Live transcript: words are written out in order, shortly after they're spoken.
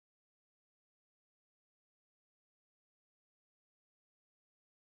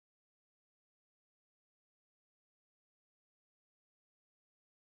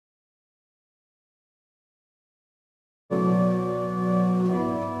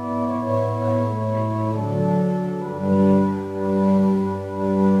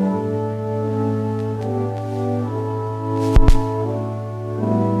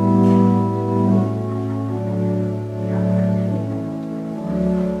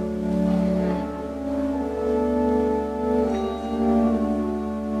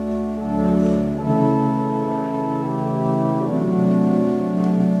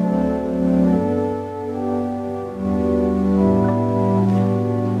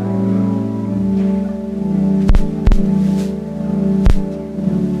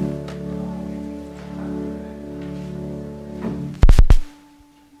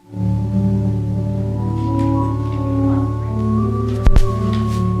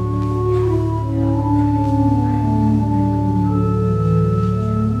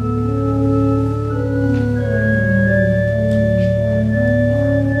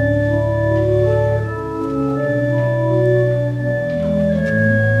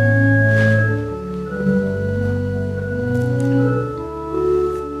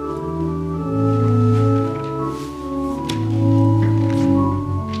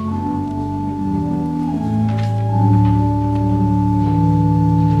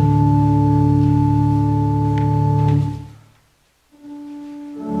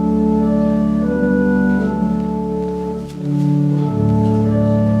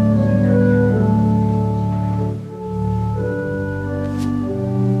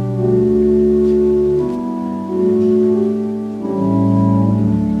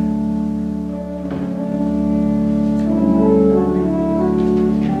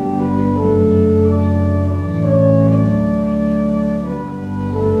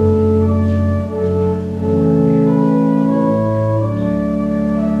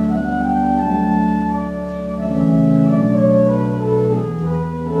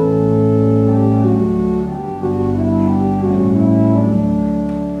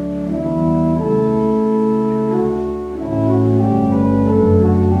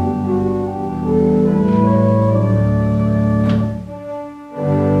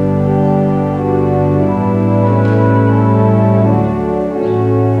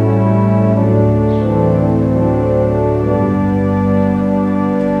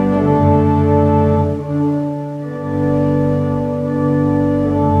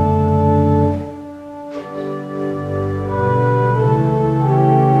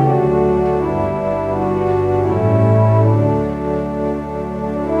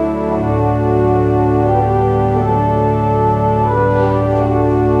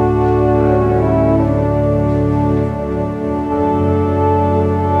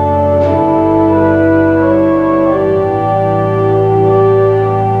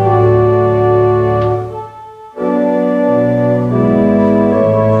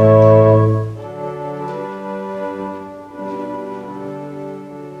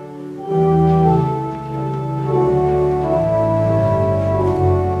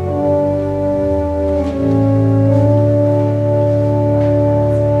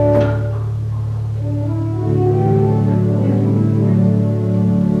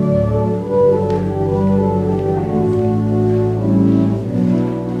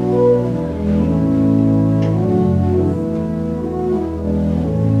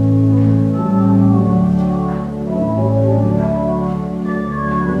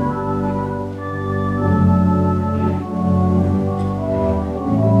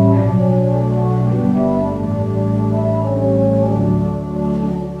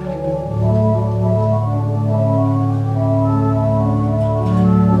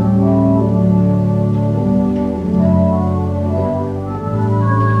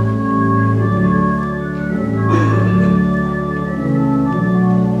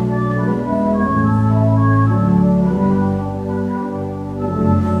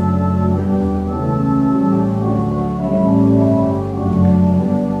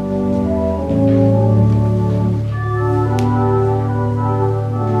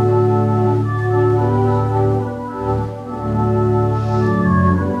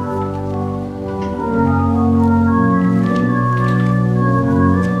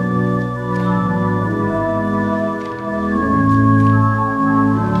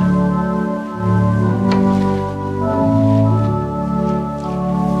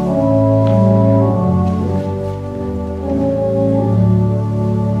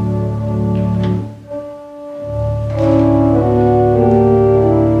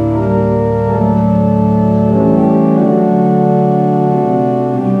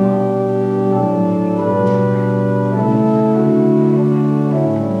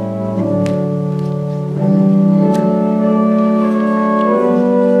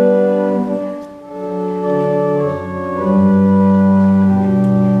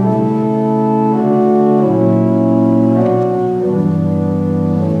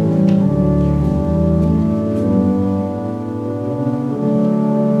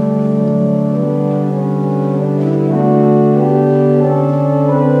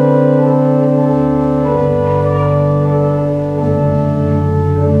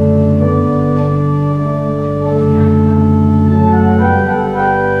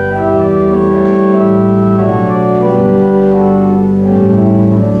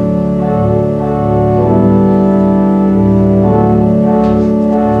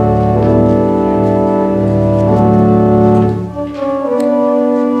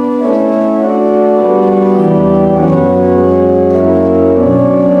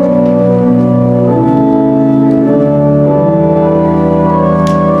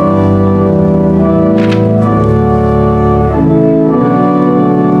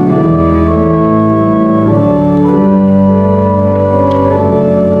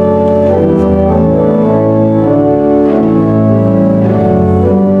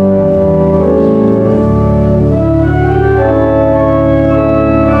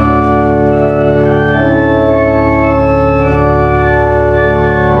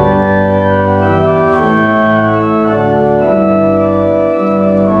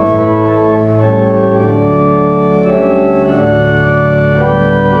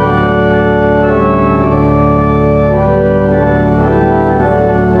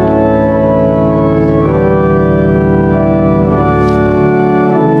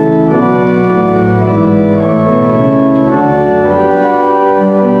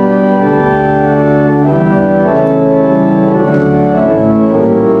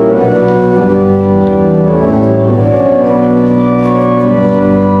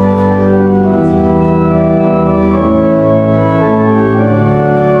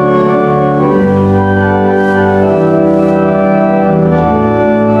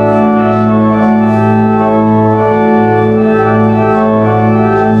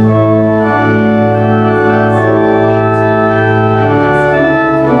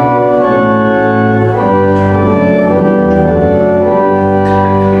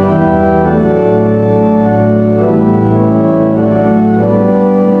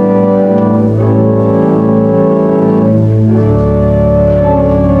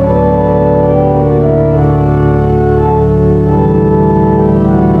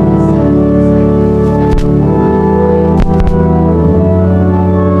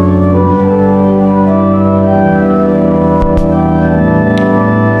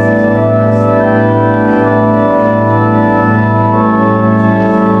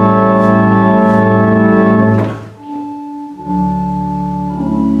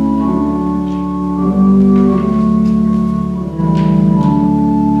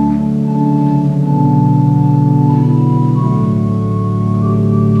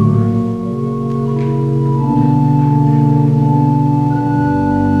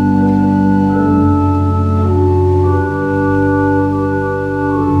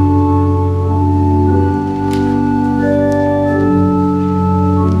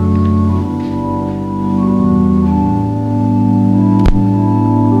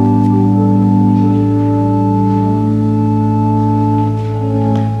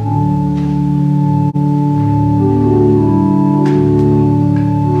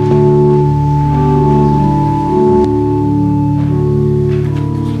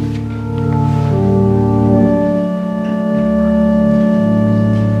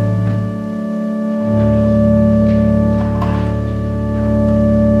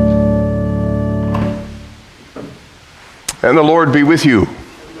And the Lord be with you.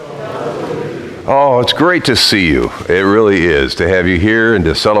 Oh, it's great to see you. It really is, to have you here and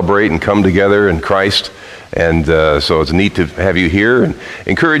to celebrate and come together in Christ. And so it's neat to have you here, and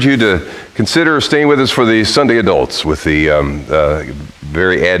encourage you to consider staying with us for the Sunday Adults with the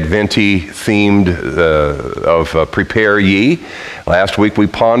very Advent-y themed of Prepare Ye. Last week we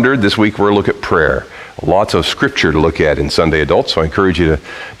pondered. This week we're looking at prayer. Lots of scripture to look at in Sunday Adults, so I encourage you to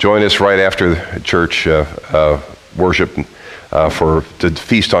join us right after church worship to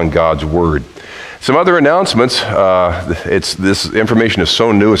feast on God's Word. Some other announcements. This information is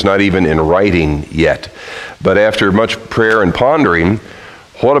so new it's not even in writing yet. But after much prayer and pondering,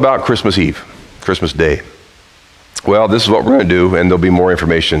 what about Christmas Eve, Christmas Day? Well, this is what we're going to do, and there'll be more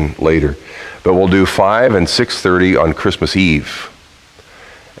information later. But we'll do 5 and 6:30 on Christmas Eve.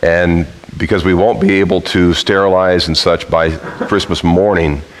 And because we won't be able to sterilize and such by Christmas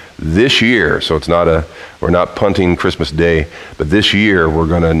morning this year, so we're not punting Christmas Day, but this year we're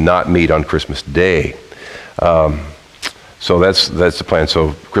going to not meet on Christmas Day. So that's the plan.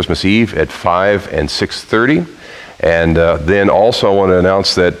 So Christmas Eve at 5 and 6:30. And then also I want to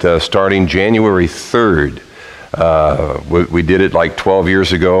announce that starting January 3rd, we did it like 12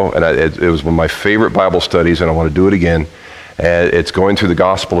 years ago, and it was one of my favorite Bible studies, and I want to do it again. It's going through the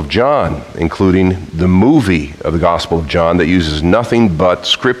Gospel of John, including the movie of the Gospel of John that uses nothing but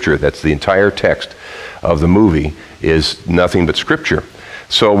Scripture. That's the entire text of the movie is nothing but Scripture.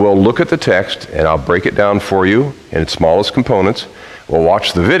 So we'll look at the text, and I'll break it down for you in its smallest components. We'll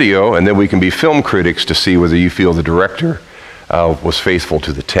watch the video, and then we can be film critics to see whether you feel the director was faithful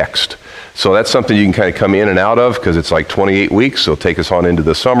to the text. So that's something you can kind of come in and out of, because it's like 28 weeks, so it'll take us on into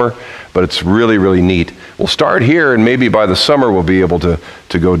the summer, but it's really, really neat. We'll start here, and maybe by the summer we'll be able to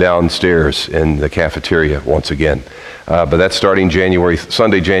go downstairs in the cafeteria once again. But that's starting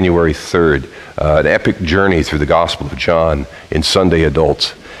Sunday, January 3rd, an epic journey through the Gospel of John in Sunday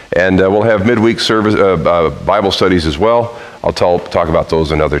Adults. And we'll have midweek service, Bible studies as well. I'll talk about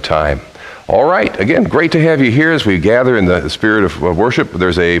those another time. All right, again, great to have you here as we gather in the spirit of worship.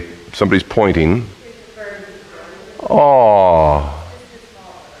 Somebody's pointing. Oh,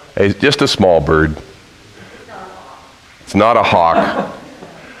 it's just a small bird. It's not a hawk.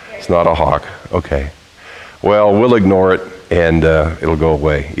 It's not a hawk. Okay. Well, we'll ignore it, and it'll go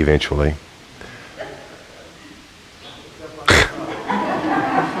away eventually.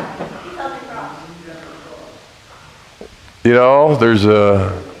 You know, there's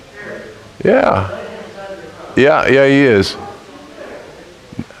a... Yeah, he is.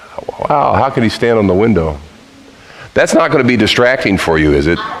 Wow, how can he stand on the window? That's not going to be distracting for you, is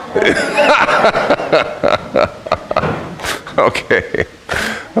it? Okay.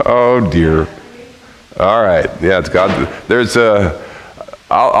 Oh dear. All right. Yeah, it's God. There's a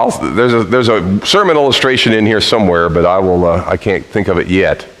sermon illustration in here somewhere, but I can't think of it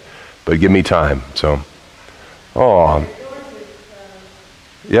yet. But give me time. So,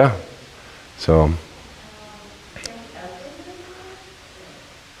 yeah. So,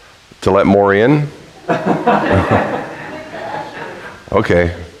 to let more in?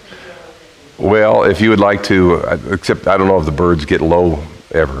 Okay. Well, if you would like to, except I don't know if the birds get low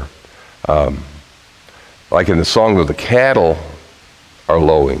ever. Like in the song of the cattle are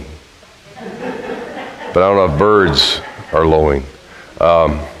lowing. But I don't know if birds are lowing.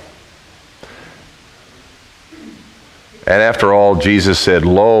 And after all, Jesus said,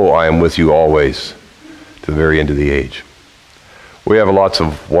 "Lo, I am with you always, to the very end of the age." We have lots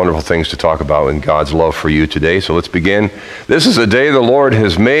of wonderful things to talk about in God's love for you today, so let's begin. This is a day the Lord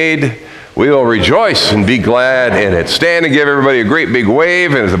has made. We will rejoice and be glad in it. Stand and give everybody a great big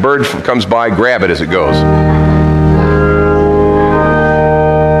wave, and if the bird comes by, grab it as it goes.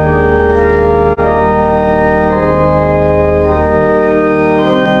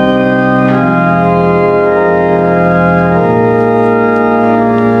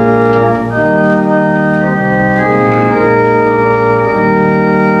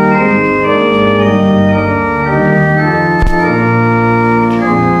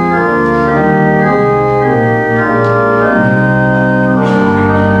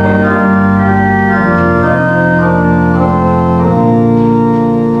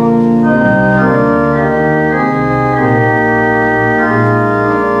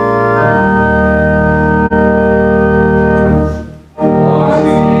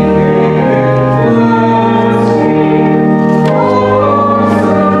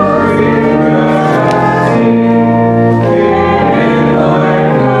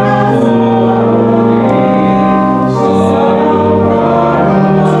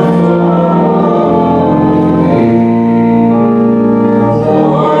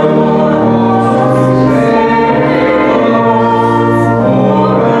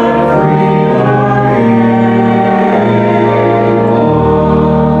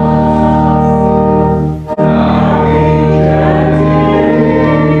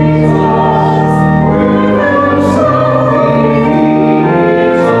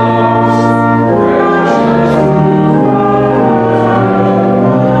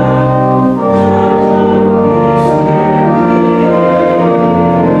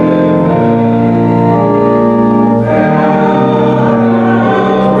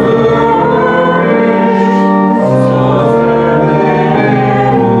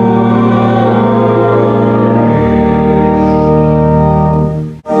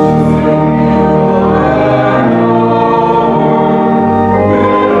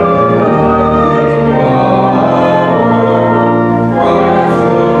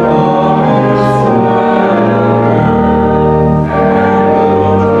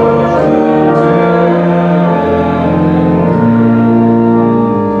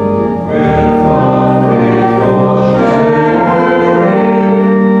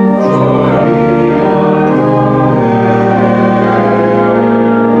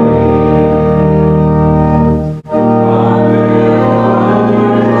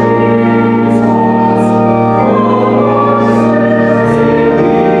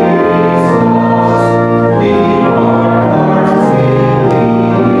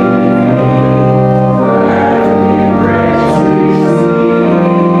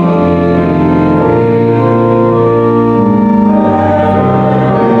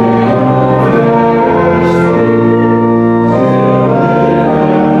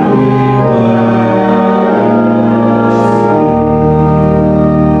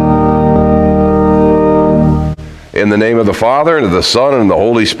 the name of the Father, and of the Son, and of the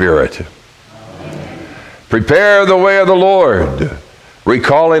Holy Spirit. Amen. Prepare the way of the Lord.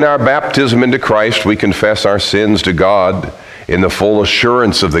 Recalling our baptism into Christ, we confess our sins to God in the full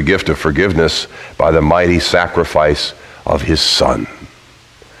assurance of the gift of forgiveness by the mighty sacrifice of His Son.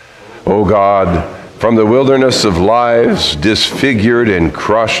 O God, from the wilderness of lives disfigured and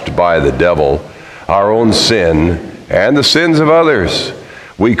crushed by the devil, our own sin, and the sins of others,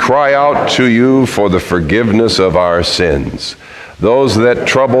 we cry out to you for the forgiveness of our sins, those that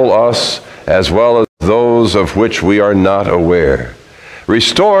trouble us as well as those of which we are not aware.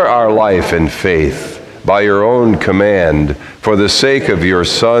 Restore our life and faith by your own command, for the sake of your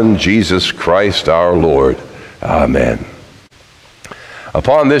Son, Jesus Christ our Lord. Amen.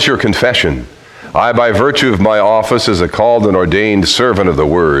 Upon this your confession, I, by virtue of my office as a called and ordained servant of the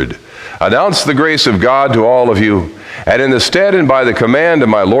Word, announce the grace of God to all of you, and in the stead and by the command of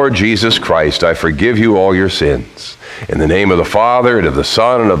my Lord Jesus Christ, I forgive you all your sins. In the name of the Father, and of the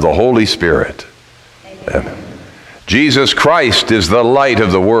Son, and of the Holy Spirit. Amen. Jesus Christ is the light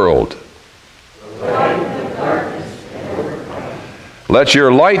of the world. Let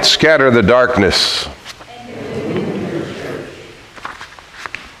your light scatter the darkness.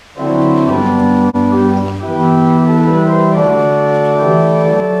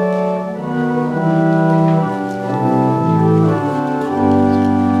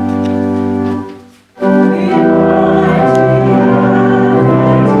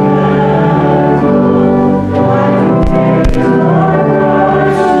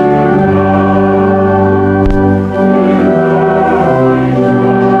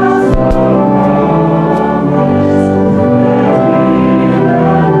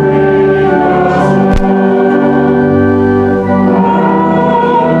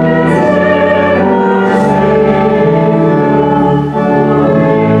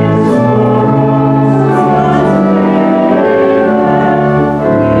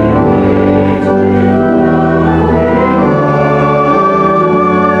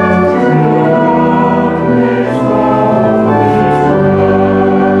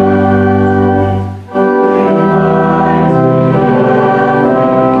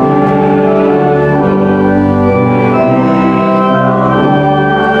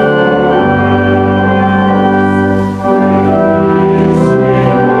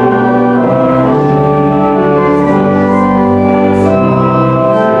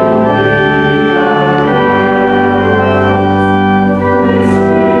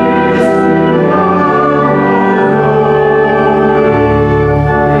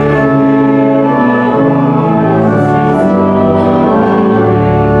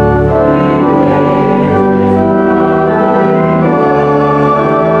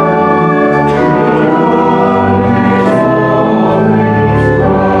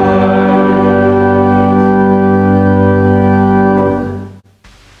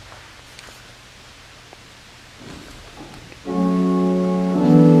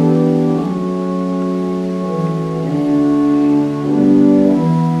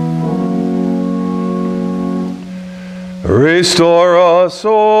 Restore us,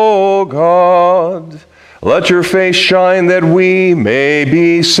 O God. Let your face shine that we may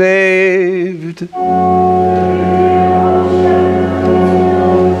be saved. You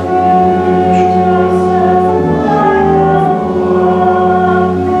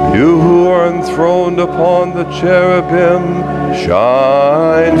who are enthroned upon the cherubim,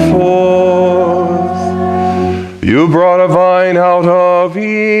 shine forth. You brought a vine out of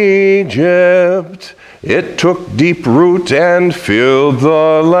Egypt. It took deep root and filled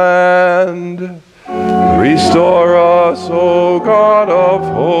the land. Restore us, O God of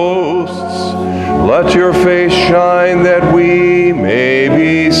hosts. Let your face shine that we may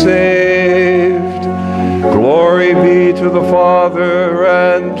be saved. Glory be to the Father,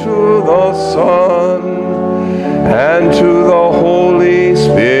 and to the Son, and to the Holy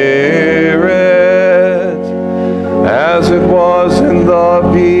Spirit, as it was in the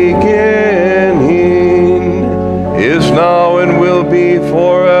beginning, is now, and will be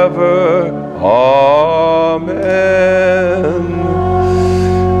forever. Amen.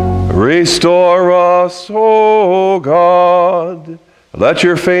 Restore us, O God. Let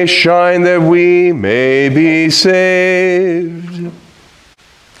your face shine that we may be saved.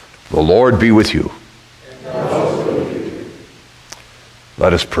 The Lord be with you. And also with you.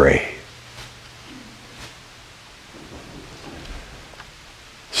 Let us pray.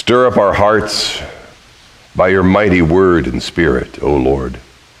 Stir up our hearts by your mighty word and spirit, O Lord,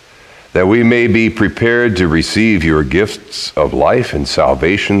 that we may be prepared to receive your gifts of life and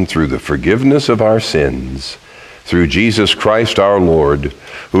salvation through the forgiveness of our sins, through Jesus Christ our Lord,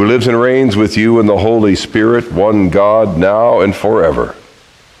 who lives and reigns with you in the Holy Spirit, one God, now and forever.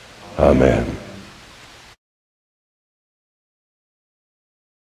 Amen.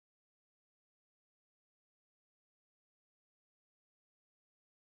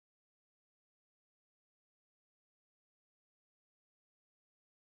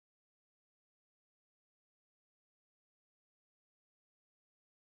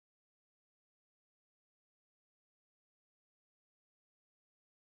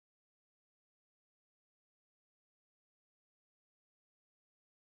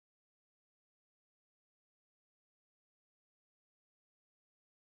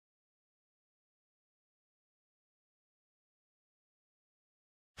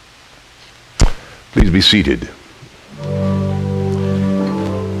 Please be seated.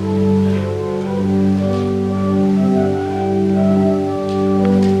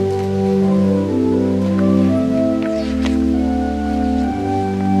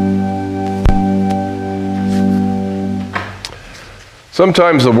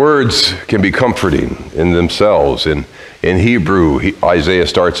 Sometimes the words can be comforting in themselves. In Hebrew, Isaiah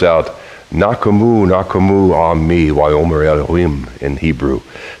starts out, Nakamu, Nakamu Ami, Wayomer Elohim in Hebrew.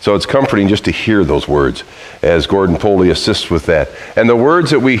 So it's comforting just to hear those words as Gordon Poley assists with that. And the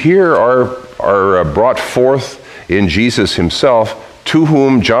words that we hear are brought forth in Jesus himself, to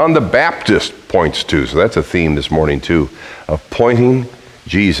whom John the Baptist points to. So that's a theme this morning too, of pointing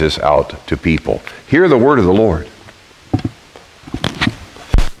Jesus out to people. Hear the word of the Lord.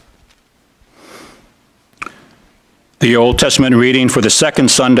 The Old Testament reading for the second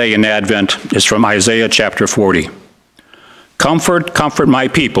Sunday in Advent is from Isaiah chapter 40. Comfort, comfort my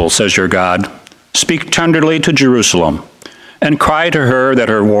people, says your God. Speak tenderly to Jerusalem, and cry to her that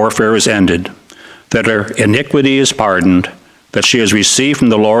her warfare is ended, that her iniquity is pardoned, that she has received from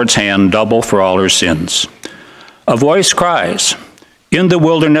the Lord's hand double for all her sins. A voice cries, in the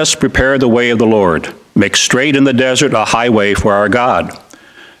wilderness prepare the way of the Lord. Make straight in the desert a highway for our God.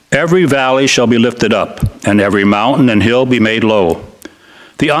 Every valley shall be lifted up, and every mountain and hill be made low.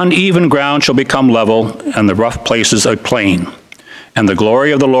 The uneven ground shall become level, and the rough places a plain. And the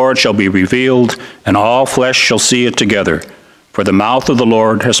glory of the Lord shall be revealed, and all flesh shall see it together, for the mouth of the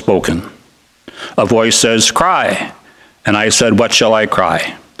Lord has spoken. A voice says, cry. And I said, what shall I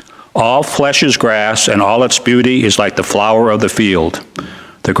cry? All flesh is grass, and all its beauty is like the flower of the field.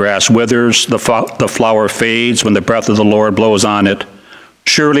 The grass withers, the flower fades when the breath of the Lord blows on it.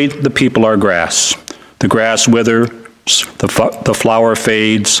 Surely the people are grass. The grass withers, the flower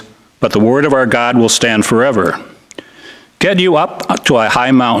fades, but the word of our God will stand forever. Get you up to a high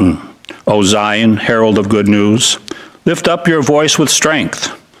mountain, O Zion, herald of good news. Lift up your voice with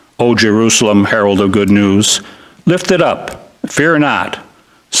strength, O Jerusalem, herald of good news. Lift it up, fear not.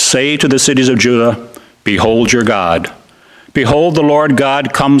 Say to the cities of Judah, behold your God. Behold, the Lord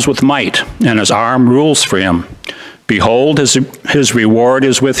God comes with might, and his arm rules for him. Behold, his reward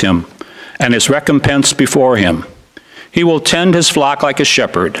is with him, and his recompense before him. He will tend his flock like a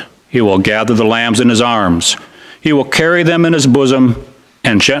shepherd. He will gather the lambs in his arms. He will carry them in his bosom,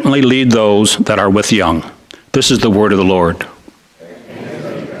 and gently lead those that are with young. This is the word of the Lord.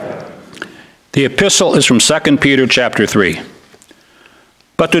 The epistle is from 2 Peter chapter 3.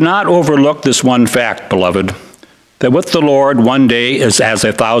 But do not overlook this one fact, beloved, that with the Lord 1 day is as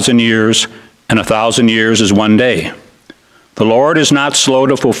 1,000 years, and 1,000 years is 1 day. The Lord is not slow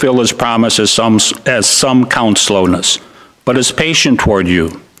to fulfill his promise as some count slowness, but is patient toward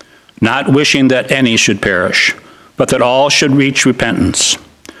you, not wishing that any should perish, but that all should reach repentance.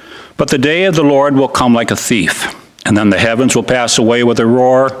 But the day of the Lord will come like a thief, and then the heavens will pass away with a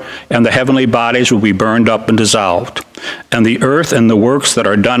roar, and the heavenly bodies will be burned up and dissolved, and the earth and the works that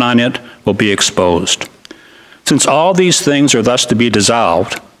are done on it will be exposed. Since all these things are thus to be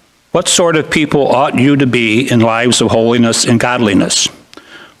dissolved, what sort of people ought you to be in lives of holiness and godliness,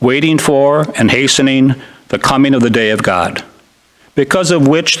 waiting for and hastening the coming of the day of God, because of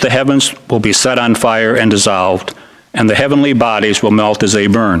which the heavens will be set on fire and dissolved, and the heavenly bodies will melt as they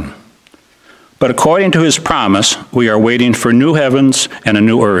burn. But according to his promise, we are waiting for new heavens and a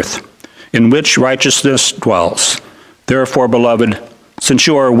new earth, in which righteousness dwells. Therefore, beloved, since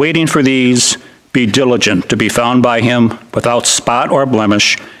you are waiting for these, be diligent to be found by him without spot or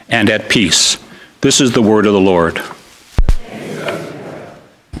blemish and at peace. This is the word of the Lord.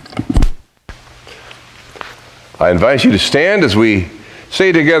 I invite you to stand as we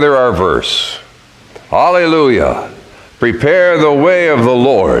say together our verse. Hallelujah. Prepare the way of the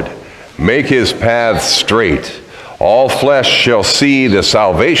Lord. Make his paths straight. All flesh shall see the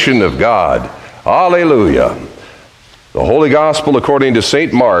salvation of God. Hallelujah. The Holy Gospel according to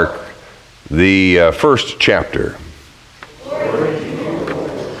St. Mark, the first chapter.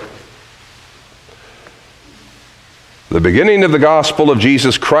 The beginning of the gospel of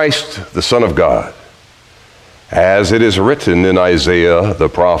Jesus Christ, the Son of God. As it is written in Isaiah the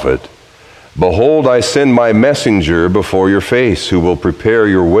prophet, "Behold, I send my messenger before your face, who will prepare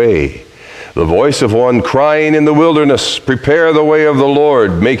your way. The voice of one crying in the wilderness, prepare the way of the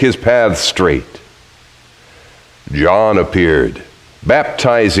Lord, make his paths straight." John appeared,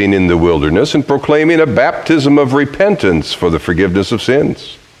 baptizing in the wilderness and proclaiming a baptism of repentance for the forgiveness of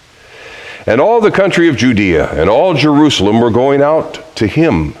sins. And all the country of Judea and all Jerusalem were going out to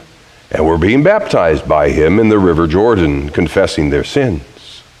him and were being baptized by him in the river Jordan, confessing their sins.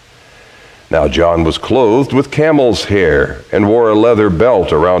 Now John was clothed with camel's hair and wore a leather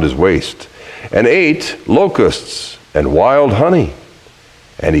belt around his waist and ate locusts and wild honey.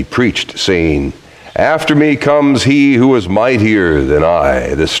 And he preached, saying, "After me comes he who is mightier than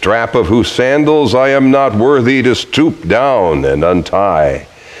I, the strap of whose sandals I am not worthy to stoop down and untie.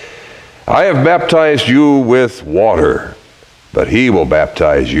 I have baptized you with water, but he will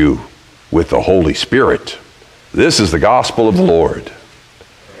baptize you with the Holy Spirit." This is the gospel of the Lord.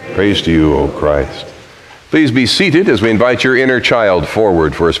 Praise to you, O Christ. Please be seated as we invite your inner child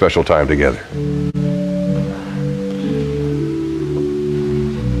forward for a special time together.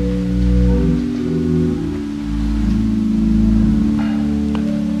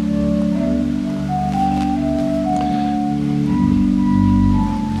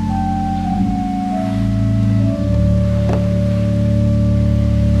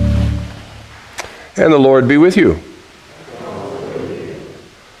 And the Lord be with you.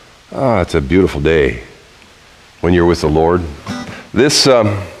 It's a beautiful day when you're with the Lord. This,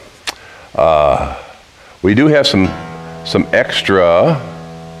 we do have some extra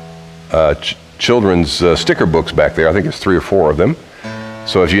children's sticker books back there. I think it's 3 or 4 of them.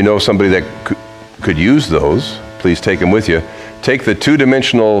 So if you know somebody that could use those, please take them with you. Take the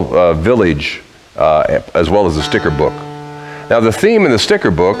two-dimensional village as well as the sticker book. Now the theme in the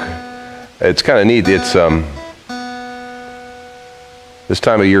sticker book, it's kind of neat. It's this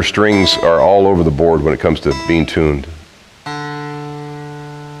time of year, strings are all over the board when it comes to being tuned.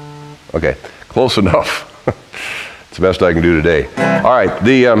 Okay, close enough. It's the best I can do today. All right,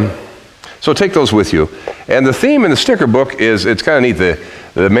 so take those with you. And the theme in the sticker book is, it's kind of neat.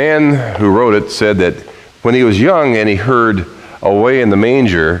 The man who wrote it said that when he was young and he heard "away in the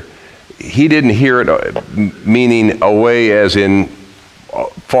manger," he didn't hear it meaning away as in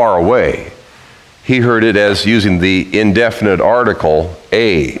far away. He heard it as using the indefinite article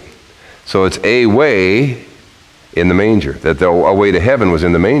 "a." So it's a way in the manger, that the way to heaven was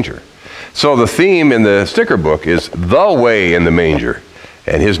in the manger. So the theme in the sticker book is the way in the manger.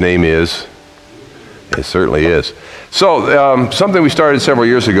 And his name is, it certainly is. So something we started several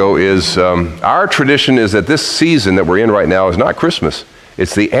years ago is, our tradition is that this season that we're in right now is not Christmas.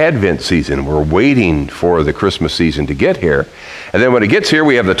 It's the Advent season. We're waiting for the Christmas season to get here. And then when it gets here,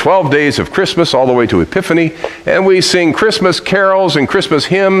 we have the 12 days of Christmas all the way to Epiphany, and we sing Christmas carols and Christmas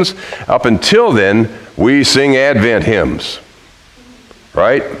hymns. Up until then, we sing Advent hymns,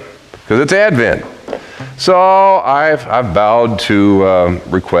 right? Because it's Advent. So I've bowed to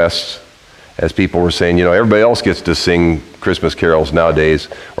requests, as people were saying, you know, everybody else gets to sing Christmas carols nowadays,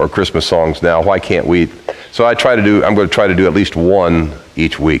 or Christmas songs now. Why can't we? So I'm going to try to do at least one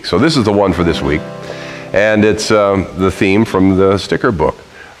each week. So this is the one for this week. And it's the theme from the sticker book.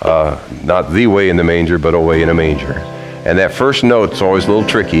 Not the way in the manger, but a way in a manger. And that first note's always a little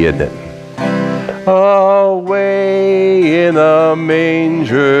tricky, isn't it? Away in a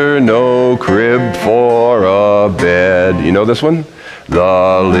manger, no crib for a bed. You know this one?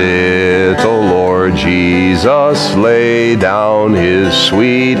 The little Lord Jesus laid down his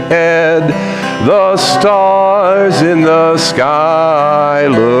sweet head. The stars in the sky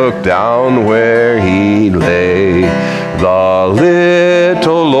looked down where he lay. The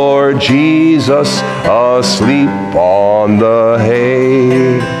little Lord Jesus asleep on the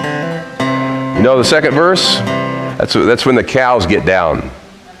hay. You know the second verse? That's when the cows get down.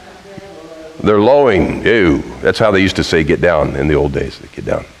 They're lowing. Ew. That's how they used to say get down in the old days. They get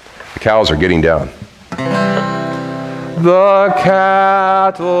down. The cows are getting down. The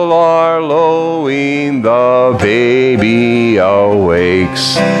cattle are lowing, the baby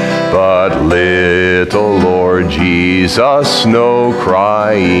awakes, but little Lord Jesus no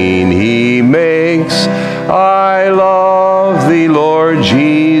crying he makes. I love thee, Lord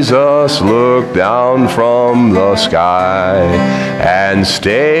Jesus, look down from the sky and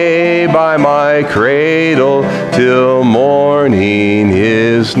stay by my cradle till morning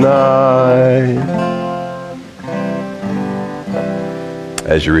is nigh.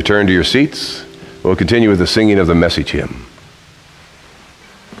 As you return to your seats, we'll continue with the singing of the message hymn.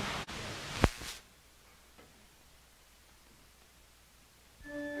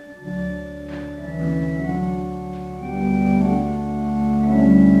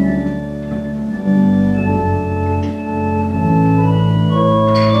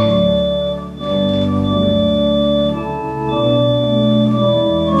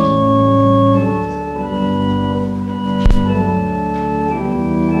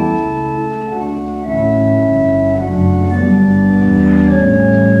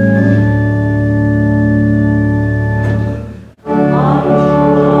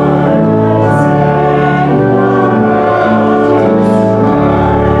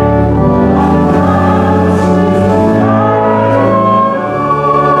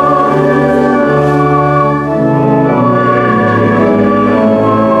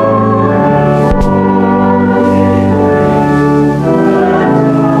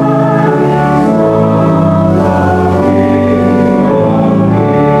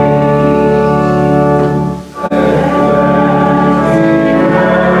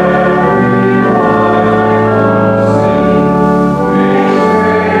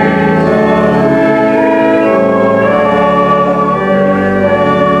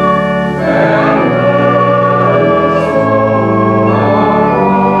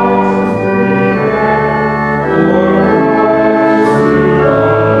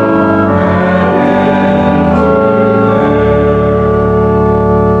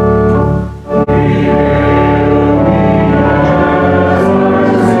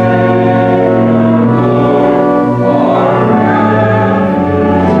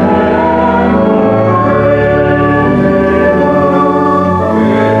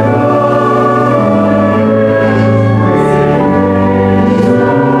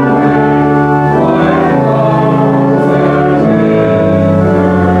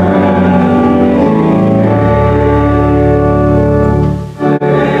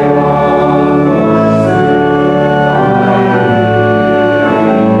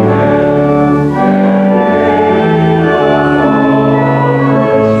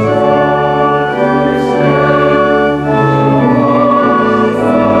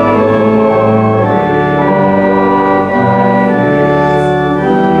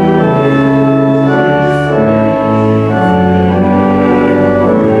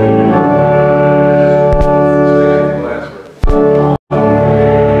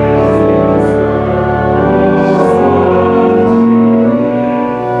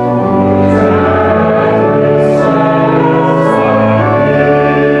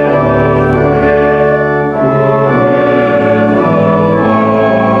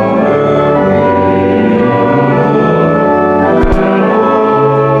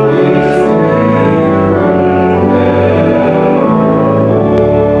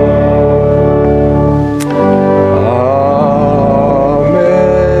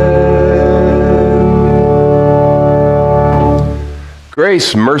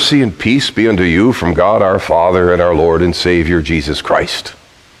 Grace, mercy, and peace be unto you from God our Father and our Lord and Savior Jesus Christ.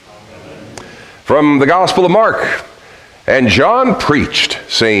 From the Gospel of Mark, and John preached,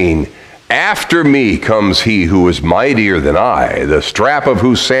 saying, After me comes he who is mightier than I, the strap of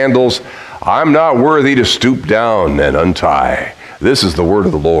whose sandals I'm not worthy to stoop down and untie. This is the word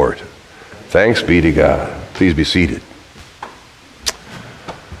of the Lord. Thanks be to God. Please be seated.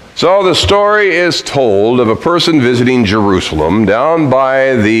 So the story is told of a person visiting Jerusalem down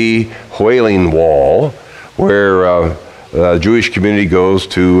by the Wailing Wall, where the Jewish community goes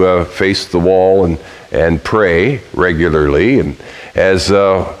to face the wall and pray regularly. And as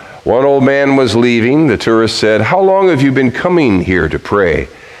one old man was leaving, the tourist said, How long have you been coming here to pray?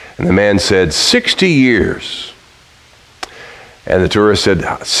 And the man said, 60 years. And the tourist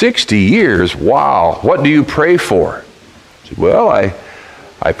said, 60 years? Wow, what do you pray for? He said, well,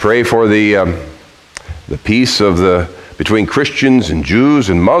 I pray for the peace between Christians and Jews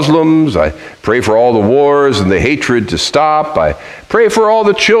and Muslims. I pray for all the wars and the hatred to stop. I pray for all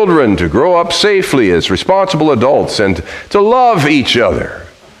the children to grow up safely as responsible adults and to love each other.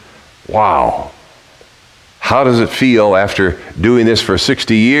 Wow. How does it feel after doing this for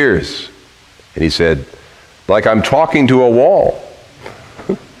 60 years? And he said, like I'm talking to a wall.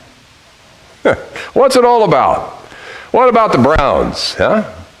 What's it all about? What about the Browns? Huh?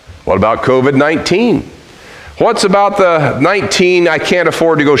 What about COVID-19? What's about the 19 I can't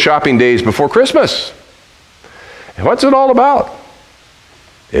afford to go shopping days before Christmas? What's it all about?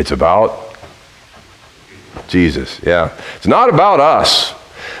 It's about Jesus, yeah. It's not about us.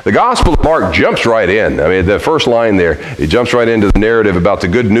 The Gospel of Mark jumps right in. I mean, the first line there, it jumps right into the narrative about the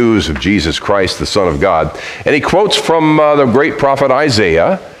good news of Jesus Christ, the Son of God. And he quotes from the great prophet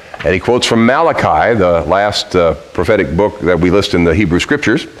Isaiah, and he quotes from Malachi, the last prophetic book that we list in the Hebrew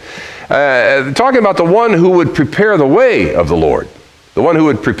Scriptures, talking about the one who would prepare the way of the Lord. The one who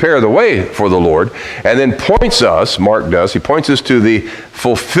would prepare the way for the Lord, and then points us, Mark does, he points us to the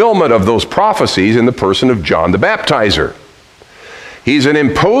fulfillment of those prophecies in the person of John the Baptizer. He's an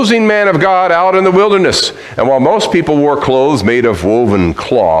imposing man of God out in the wilderness. And while most people wore clothes made of woven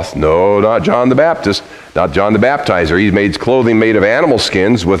cloth, no, not John the Baptist, not John the Baptizer. He made clothing made of animal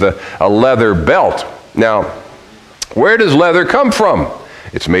skins with a leather belt. Now, where does leather come from?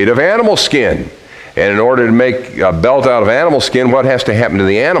 It's made of animal skin. And in order to make a belt out of animal skin, what has to happen to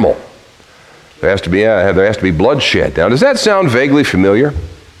the animal? There has to be bloodshed. Now, does that sound vaguely familiar?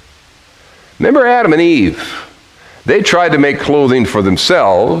 Remember Adam and Eve? They tried to make clothing for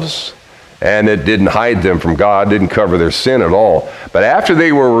themselves, and it didn't hide them from God, didn't cover their sin at all. But after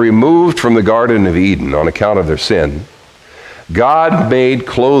they were removed from the Garden of Eden on account of their sin, God made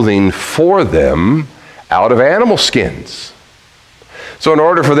clothing for them out of animal skins. So in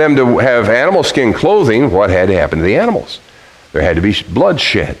order for them to have animal skin clothing, what had to happen to the animals? There had to be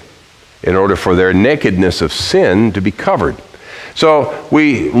bloodshed in order for their nakedness of sin to be covered. So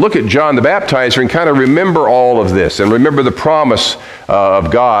we look at John the Baptizer and kind of remember all of this and remember the promise of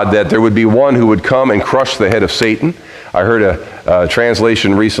God that there would be one who would come and crush the head of Satan. I heard a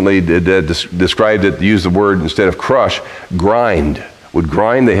translation recently that described it, used the word instead of crush, grind, would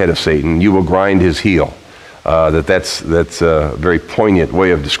grind the head of Satan. You will grind his heel. That's a very poignant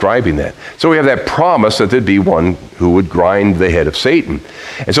way of describing that. So we have that promise that there'd be one who would grind the head of Satan.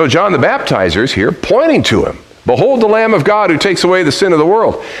 And so John the Baptizer is here pointing to him. Behold the Lamb of God who takes away the sin of the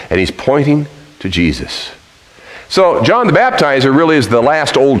world. And he's pointing to Jesus. So John the Baptizer really is the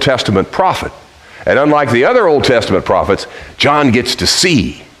last Old Testament prophet. And unlike the other Old Testament prophets, John gets to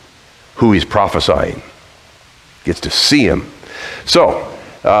see who he's prophesying. Gets to see him. So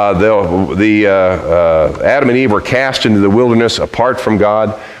Adam and Eve were cast into the wilderness apart from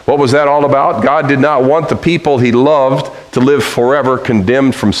God. What was that all about? God did not want the people he loved to live forever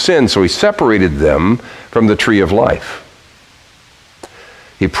condemned from sin, so he separated them from the tree of life.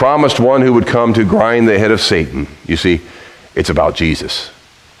 He promised one who would come to grind the head of Satan. You see, it's about Jesus.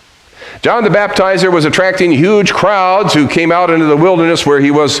 John the Baptizer was attracting huge crowds who came out into the wilderness where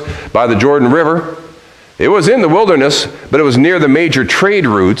he was by the Jordan River. It was in the wilderness, but it was near the major trade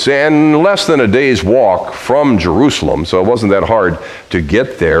routes and less than a day's walk from Jerusalem, so it wasn't that hard to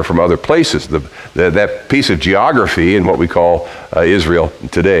get there from other places. That piece of geography in what we call Israel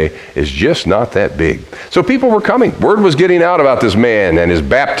today is just not that big. So people were coming. Word was getting out about this man and his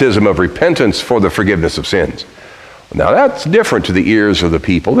baptism of repentance for the forgiveness of sins. Now that's different to the ears of the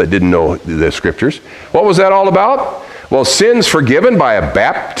people that didn't know the Scriptures. What was that all about? Well, sins forgiven by a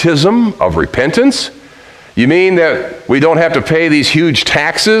baptism of repentance. You mean that we don't have to pay these huge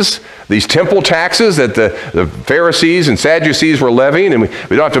taxes, these temple taxes that the Pharisees and Sadducees were levying, and we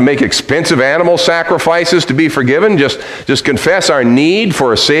don't have to make expensive animal sacrifices to be forgiven? Just confess our need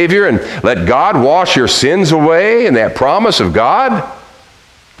for a Savior and let God wash your sins away in that promise of God?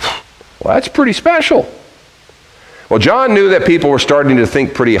 Well, that's pretty special. Well, John knew that people were starting to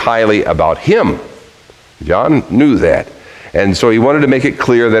think pretty highly about him. John knew that. And so he wanted to make it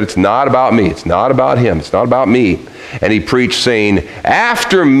clear that it's not about me. It's not about him. It's not about me. And he preached saying,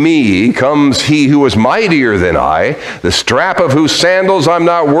 after me comes he who is mightier than I, the strap of whose sandals I'm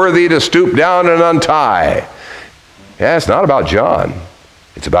not worthy to stoop down and untie. Yeah, it's not about John.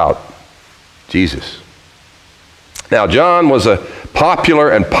 It's about Jesus. Now, John was a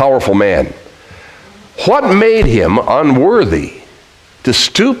popular and powerful man. What made him unworthy to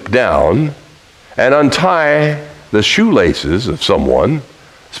stoop down and untie the shoelaces of someone,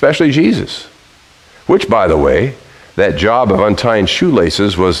 especially Jesus? Which, by the way, that job of untying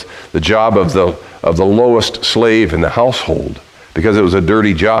shoelaces was the job of the lowest slave in the household, because it was a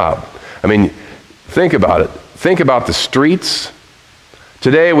dirty job. I mean, think about it. Think about the streets.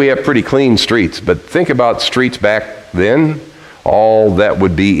 Today we have pretty clean streets, but think about streets back then. All that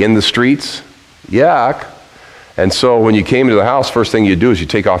would be in the streets. Yuck. And so when you came to the house, first thing you do is you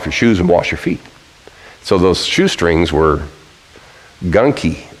take off your shoes and wash your feet. So those shoestrings were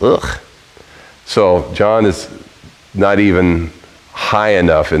gunky. Ugh. So John is not even high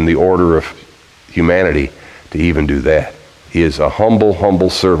enough in the order of humanity to even do that. He is a humble, humble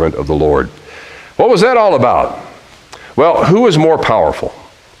servant of the Lord. What was that all about? Well, who is more powerful?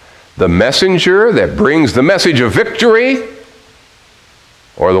 The messenger that brings the message of victory,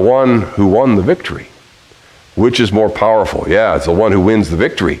 or the one who won the victory? Which is more powerful? Yeah, it's the one who wins the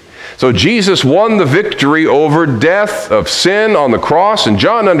victory. So Jesus won the victory over death of sin on the cross, and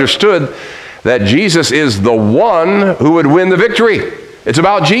John understood that Jesus is the one who would win the victory. It's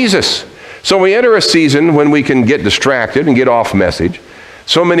about Jesus. So we enter a season when we can get distracted and get off message.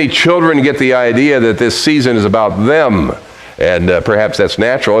 So many children get the idea that this season is about them. And perhaps that's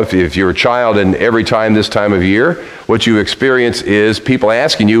natural if you're a child, and every time this time of year, what you experience is people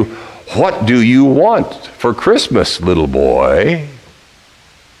asking you, "What do you want for Christmas, little boy?"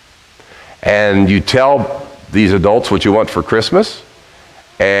 And you tell these adults what you want for Christmas,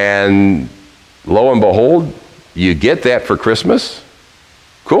 and lo and behold, you get that for Christmas.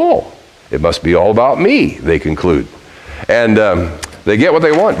 Cool. It must be all about me, they conclude. And they get what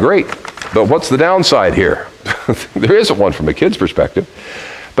they want, great. But what's the downside here? There isn't one from a kid's perspective.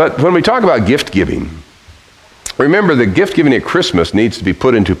 But when we talk about gift giving, remember the gift giving at Christmas needs to be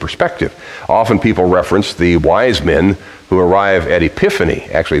put into perspective. Often people reference the wise men who arrive at Epiphany.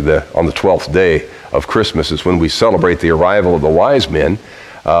 Actually, on the 12th day of Christmas is when we celebrate the arrival of the wise men.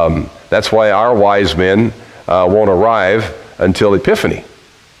 That's why our wise men won't arrive until Epiphany.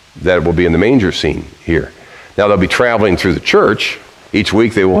 That will be in the manger scene here. Now they'll be traveling through the church. Each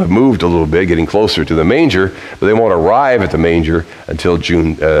week they will have moved a little bit, getting closer to the manger, but they won't arrive at the manger until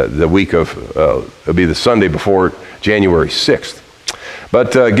June, the week of, it'll be the Sunday before January 6th.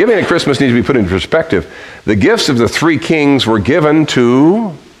 But giving at Christmas needs to be put into perspective. The gifts of the three kings were given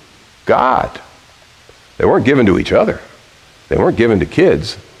to God. They weren't given to each other. They weren't given to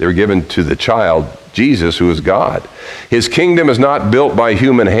kids. They were given to the child, Jesus, who is God. His kingdom is not built by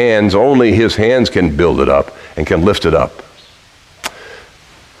human hands. Only his hands can build it up and can lift it up.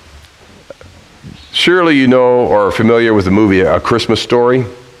 Surely you know or are familiar with the movie A Christmas Story.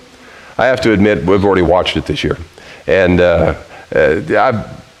 I have to admit, we've already watched it this year. And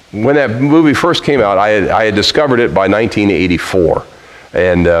when that movie first came out, I had discovered it by 1984.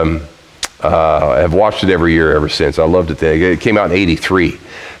 And I've watched it every year ever since. I loved it then. It came out in 83.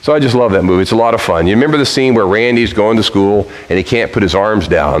 So I just love that movie. It's a lot of fun. You remember the scene where Randy's going to school and he can't put his arms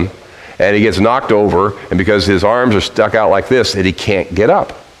down, and he gets knocked over, and because his arms are stuck out like this, that he can't get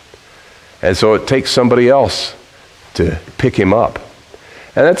up. And so it takes somebody else to pick him up.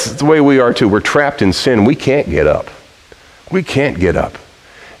 And that's the way we are too. We're trapped in sin. We can't get up. We can't get up.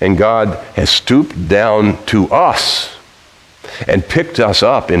 And God has stooped down to us and picked us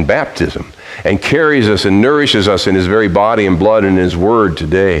up in baptism and carries us and nourishes us in his very body and blood and his word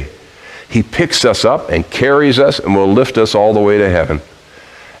today. He picks us up and carries us and will lift us all the way to heaven.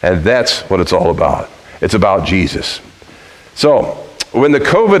 And that's what it's all about. It's about Jesus. So, when the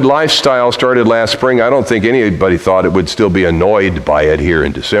COVID lifestyle started last spring, I don't think anybody thought it would still be annoyed by it here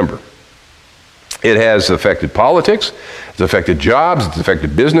in December. It has affected politics, it's affected jobs, it's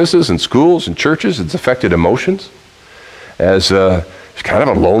affected businesses and schools and churches, it's affected emotions. As there's kind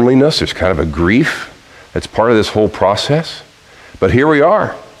of a loneliness, there's kind of a grief that's part of this whole process. But here we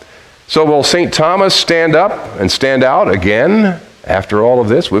are. So will St. Thomas stand up and stand out again after all of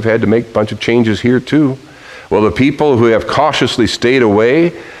this? We've had to make a bunch of changes here too. Will the people who have cautiously stayed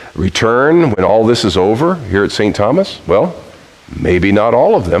away return when all this is over here at St. Thomas? Well, maybe not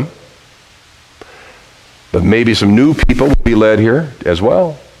all of them. But maybe some new people will be led here as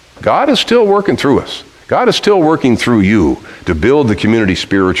well. God is still working through us. God is still working through you to build the community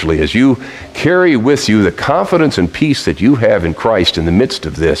spiritually as you carry with you the confidence and peace that you have in Christ in the midst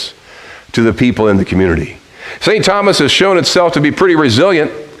of this to the people in the community. St. Thomas has shown itself to be pretty resilient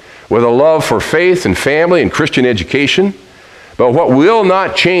with a love for faith and family and Christian education. But what will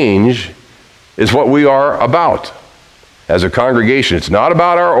not change is what we are about as a congregation. It's not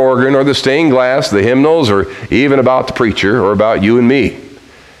about our organ or the stained glass, the hymnals, or even about the preacher or about you and me.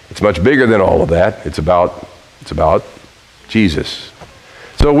 It's much bigger than all of that. It's about Jesus.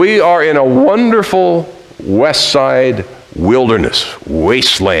 So we are in a wonderful West Side wilderness,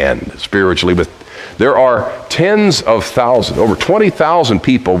 wasteland spiritually. There are tens of thousands, over 20,000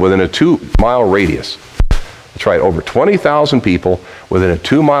 people within a 2-mile radius. That's right, over 20,000 people within a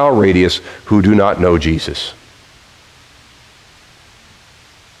 2-mile radius who do not know Jesus.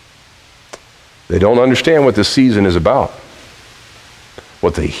 They don't understand what this season is about.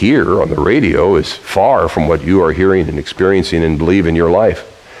 What they hear on the radio is far from what you are hearing and experiencing and believe in your life.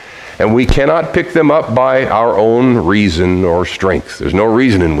 And we cannot pick them up by our own reason or strength. There's no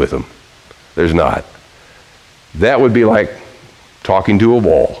reasoning with them. There's not. That would be like talking to a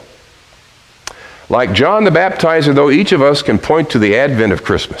wall. Like John the Baptizer, though, each of us can point to the advent of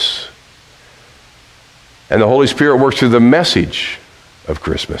Christmas. And the Holy Spirit works through the message of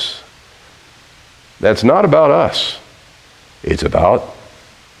Christmas. That's not about us. It's about,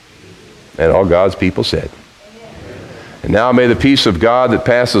 and all God's people said. And now may the peace of God that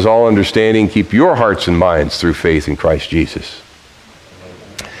passes all understanding keep your hearts and minds through faith in Christ Jesus.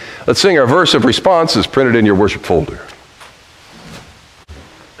 Let's sing our verse of response as printed in your worship folder.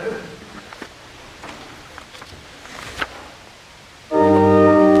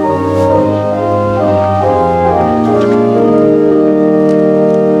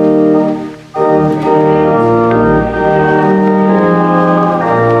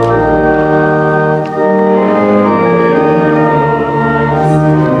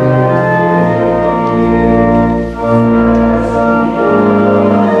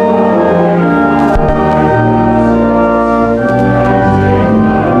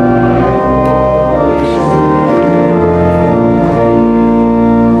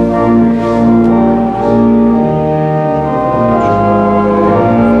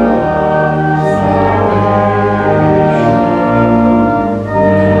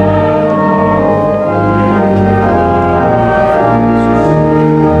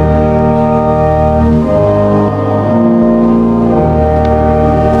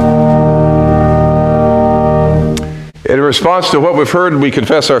 In response to what we've heard, we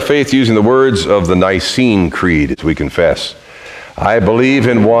confess our faith using the words of the Nicene Creed as we confess. I believe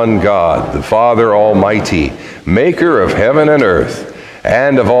in one God, the Father Almighty, maker of heaven and earth,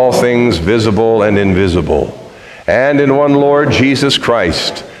 and of all things visible and invisible, and in one Lord Jesus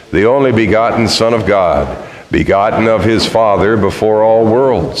Christ, the only begotten Son of God, begotten of his Father before all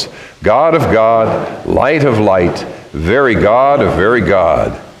worlds, God of God, light of light, very God of very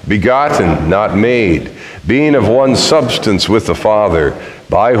God, begotten, not made, being of one substance with the Father,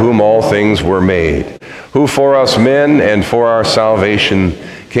 by whom all things were made, who for us men and for our salvation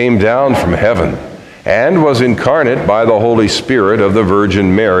came down from heaven, and was incarnate by the Holy Spirit of the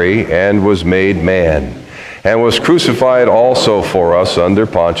Virgin Mary, and was made man, and was crucified also for us under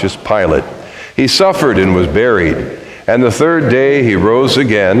Pontius Pilate. He suffered and was buried, and the third day he rose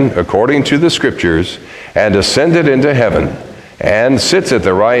again, according to the Scriptures, and ascended into heaven, and sits at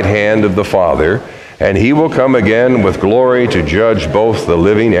the right hand of the Father, and he will come again with glory to judge both the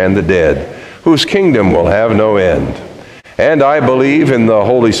living and the dead, whose kingdom will have no end. And I believe in the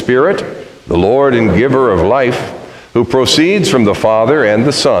Holy Spirit, the Lord and giver of life, who proceeds from the Father and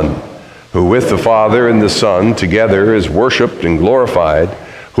the Son, who with the Father and the Son together is worshiped and glorified,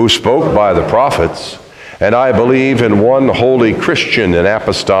 who spoke by the prophets. And I believe in one holy Christian and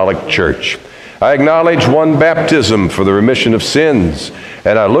apostolic church. I acknowledge one baptism for the remission of sins,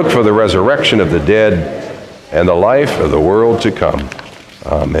 and I look for the resurrection of the dead and the life of the world to come.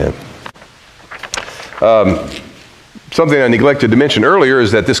 Amen. Something I neglected to mention earlier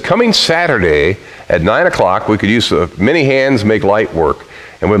is that this coming Saturday at 9 o'clock, we could use many hands make light work,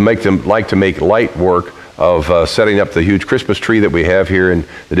 and we'd like to make light work of setting up the huge Christmas tree that we have here and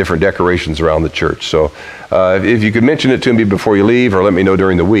the different decorations around the church. So if you could mention it to me before you leave, or let me know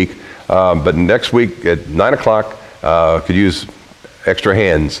during the week. But next week at 9 o'clock, could use extra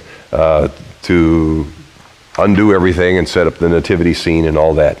hands to undo everything and set up the nativity scene and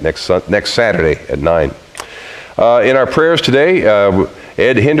all that next Saturday at 9. In our prayers today,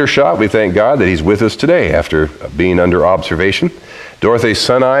 Ed Hendershot, we thank God that he's with us today after being under observation. Dorothy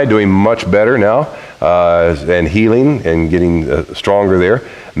Sunai doing much better now and healing and getting stronger there.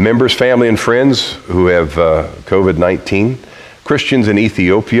 Members, family, and friends who have COVID-19. Christians in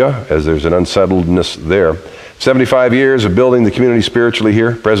Ethiopia, as there's an unsettledness there. 75 years of building the community spiritually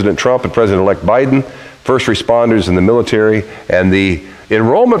here. President Trump and President-elect Biden, first responders in the military, and the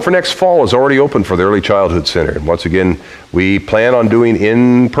enrollment for next fall is already open for the Early Childhood Center. And once again, we plan on doing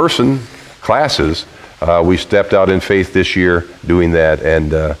in-person classes. We stepped out in faith this year doing that,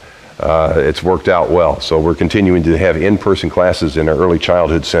 and it's worked out well. So we're continuing to have in-person classes in our Early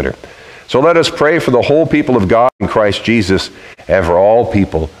Childhood Center. So let us pray for the whole people of God in Christ Jesus and for all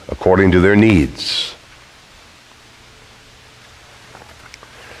people according to their needs.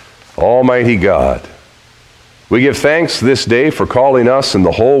 Almighty God, we give thanks this day for calling us and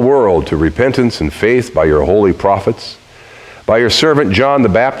the whole world to repentance and faith by your holy prophets, by your servant John the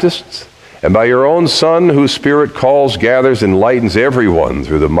Baptist, and by your own Son, whose Spirit calls, gathers, enlightens everyone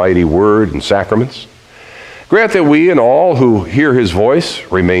through the mighty Word and Sacraments. Grant that we and all who hear his voice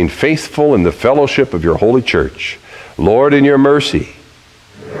remain faithful in the fellowship of your holy church. Lord, in your mercy,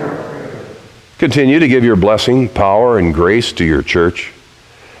 continue to give your blessing, power, and grace to your church,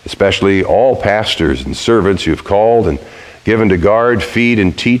 especially all pastors and servants you've called and given to guard, feed,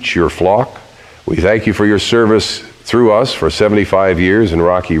 and teach your flock. We thank you for your service through us for 75 years in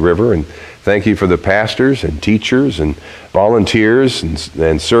Rocky River, and thank you for the pastors and teachers and volunteers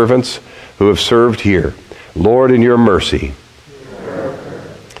and servants who have served here. Lord, in your mercy,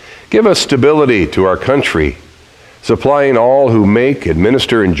 give us stability to our country, supplying all who make,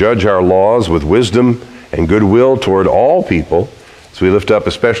 administer, and judge our laws with wisdom and goodwill toward all people. So we lift up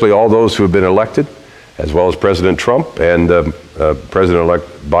especially all those who have been elected, as well as President Trump and President-elect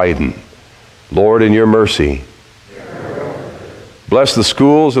Biden. Lord, in your mercy, bless the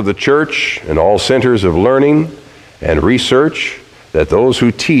schools of the church and all centers of learning and research, that those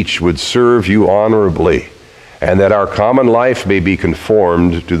who teach would serve you honorably, and that our common life may be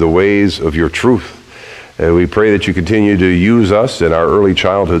conformed to the ways of your truth. We pray that you continue to use us in our early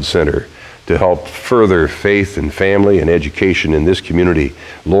childhood center to help further faith and family and education in this community.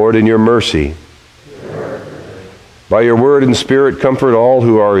 Lord, in your mercy, by your word and spirit, comfort all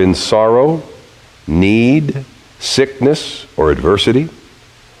who are in sorrow, need, sickness, or adversity.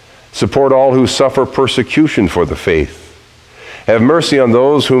 Support all who suffer persecution for the faith. Have mercy on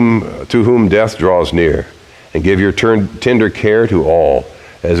those to whom death draws near, and give your tender care to all,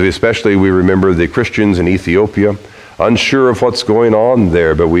 as especially we remember the Christians in Ethiopia, unsure of what's going on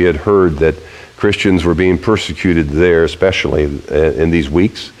there, but we had heard that Christians were being persecuted there, especially in these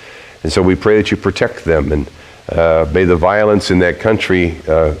weeks. And so we pray that you protect them, and may the violence in that country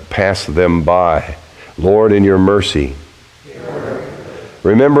pass them by. Lord, in your mercy.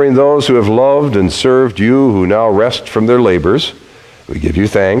 Remembering those who have loved and served you, who now rest from their labors, we give you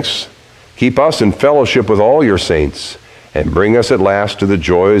thanks. Keep us in fellowship with all your saints, and bring us at last to the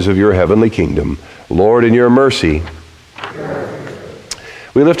joys of your heavenly kingdom. Lord, in your mercy.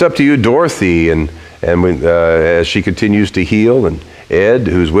 We lift up to you Dorothy, and as she continues to heal, and Ed,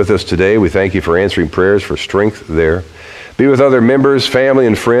 who's with us today, we thank you for answering prayers for strength there. Be with other members, family,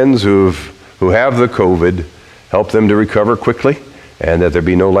 and friends who have the COVID. Help them to recover quickly, and that there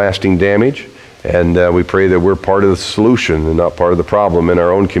be no lasting damage. And we pray that we're part of the solution and not part of the problem in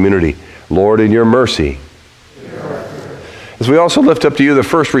our own community. Lord, in your mercy. As we also lift up to you the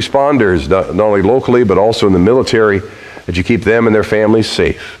first responders, not only locally, but also in the military, that you keep them and their families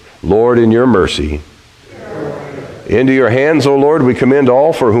safe. Lord, in your mercy. Into your hands, O Lord, we commend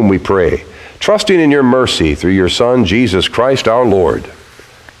all for whom we pray, trusting in your mercy through your Son, Jesus Christ our Lord.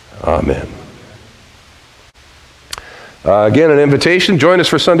 Amen. Again, an invitation. Join us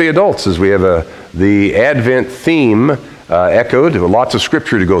for Sunday Adults as we have the Advent theme echoed. Lots of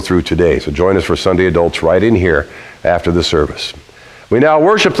scripture to go through today. So join us for Sunday Adults right in here after the service. We now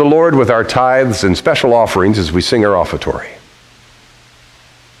worship the Lord with our tithes and special offerings as we sing our offertory.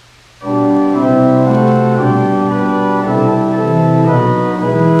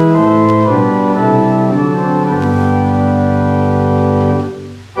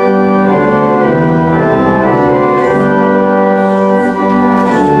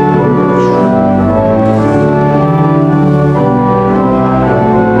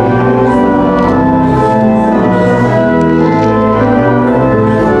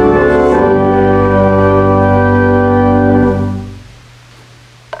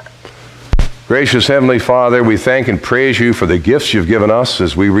 Gracious Heavenly Father, we thank and praise you for the gifts you've given us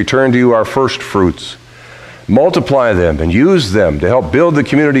as we return to you our first fruits. Multiply them and use them to help build the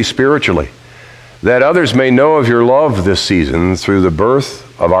community spiritually, that others may know of your love this season through the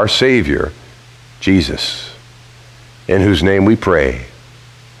birth of our Savior, Jesus, in whose name we pray.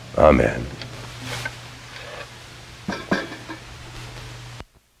 Amen.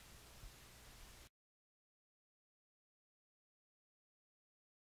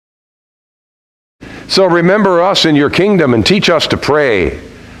 So remember us in your kingdom and teach us to pray.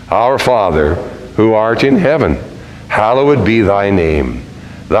 Our Father, who art in heaven, hallowed be thy name.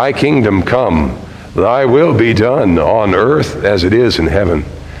 Thy kingdom come, thy will be done on earth as it is in heaven.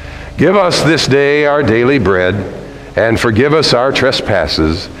 Give us this day our daily bread, and forgive us our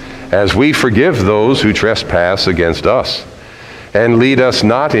trespasses, as we forgive those who trespass against us. And lead us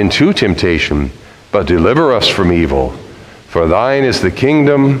not into temptation, but deliver us from evil. For thine is the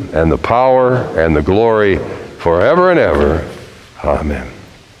kingdom, and the power, and the glory, forever and ever. Amen.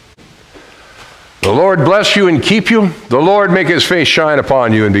 The Lord bless you and keep you. The Lord make his face shine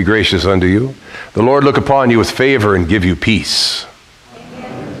upon you and be gracious unto you. The Lord look upon you with favor and give you peace.